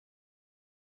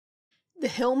The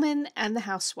Hillman and the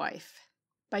Housewife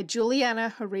by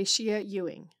Juliana Horatia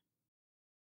Ewing.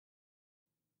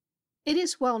 It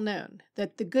is well known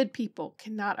that the good people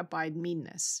cannot abide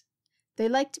meanness. They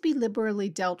like to be liberally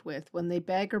dealt with when they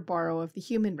beg or borrow of the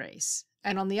human race,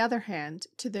 and on the other hand,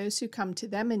 to those who come to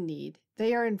them in need,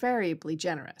 they are invariably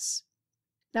generous.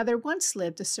 Now there once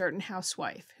lived a certain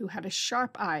housewife who had a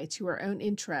sharp eye to her own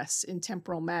interests in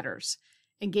temporal matters,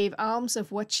 and gave alms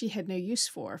of what she had no use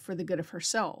for the good of her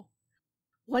soul.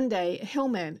 One day a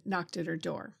Hillman knocked at her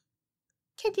door.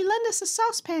 "Can you lend us a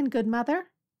saucepan, good mother?"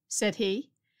 said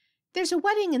he. "There's a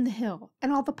wedding in the hill,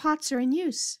 and all the pots are in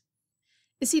use."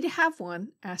 "Is he to have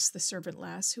one?" asked the servant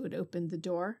lass who had opened the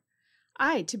door.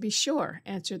 "Aye, to be sure,"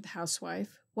 answered the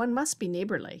housewife. "One must be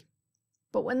neighborly."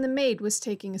 But when the maid was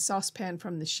taking a saucepan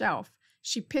from the shelf,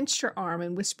 she pinched her arm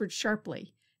and whispered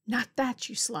sharply, "Not that,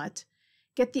 you slut!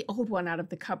 Get the old one out of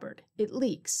the cupboard. It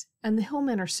leaks, and the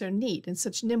Hillmen are so neat and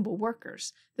such nimble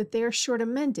workers that they are sure to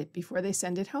mend it before they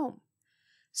send it home.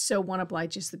 So one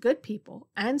obliges the good people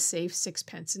and saves 6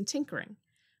 pence in tinkering.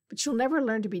 But you'll never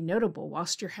learn to be notable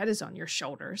whilst your head is on your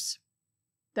shoulders."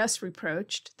 Thus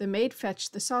reproached, the maid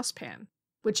fetched the saucepan,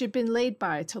 which had been laid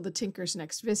by till the tinker's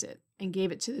next visit, and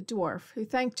gave it to the dwarf, who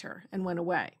thanked her and went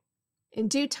away. In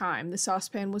due time the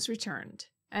saucepan was returned,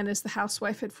 and as the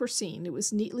housewife had foreseen, it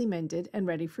was neatly mended and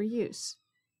ready for use.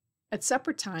 At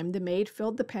supper time the maid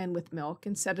filled the pan with milk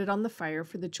and set it on the fire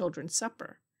for the children's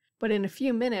supper. But in a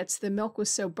few minutes the milk was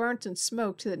so burnt and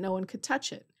smoked that no one could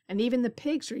touch it, and even the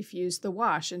pigs refused the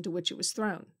wash into which it was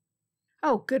thrown.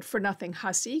 "Oh, good-for-nothing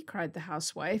hussy!" cried the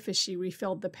housewife as she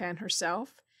refilled the pan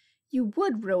herself. "You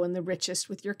would ruin the richest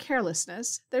with your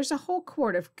carelessness. There's a whole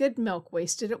quart of good milk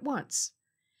wasted at once."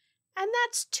 "And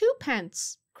that's 2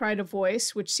 pence!" cried a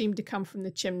voice which seemed to come from the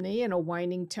chimney in a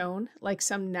whining tone, like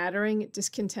some nattering,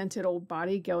 discontented old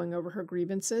body going over her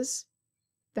grievances.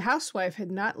 The housewife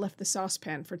had not left the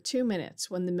saucepan for 2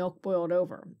 minutes when the milk boiled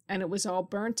over, and it was all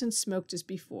burnt and smoked as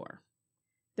before.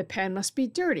 "The pan must be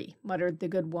dirty," muttered the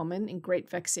good woman in great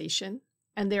vexation,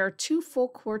 "and there are 2 full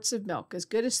quarts of milk as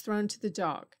good as thrown to the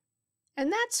dog."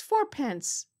 "And that's 4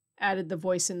 pence," added the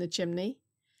voice in the chimney.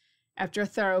 After a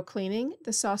thorough cleaning,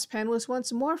 the saucepan was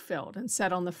once more filled and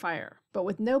set on the fire, but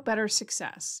with no better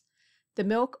success. The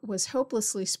milk was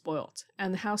hopelessly spoilt,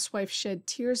 and the housewife shed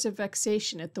tears of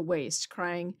vexation at the waste,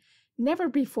 crying, "Never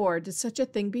before did such a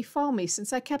thing befall me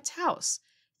since I kept house.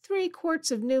 3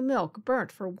 quarts of new milk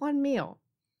burnt for 1 meal."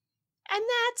 "And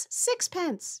that's 6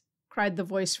 pence," cried the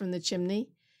voice from the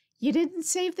chimney. "You didn't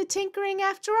save the tinkering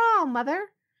after all,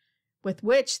 mother." With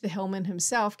which the Hillman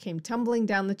himself came tumbling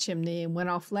down the chimney and went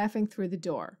off laughing through the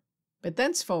door. But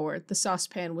thenceforward the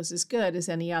saucepan was as good as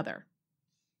any other.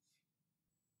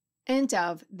 End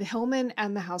of The Hillman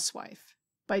and the Housewife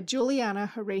by Juliana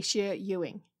Horatia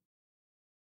Ewing.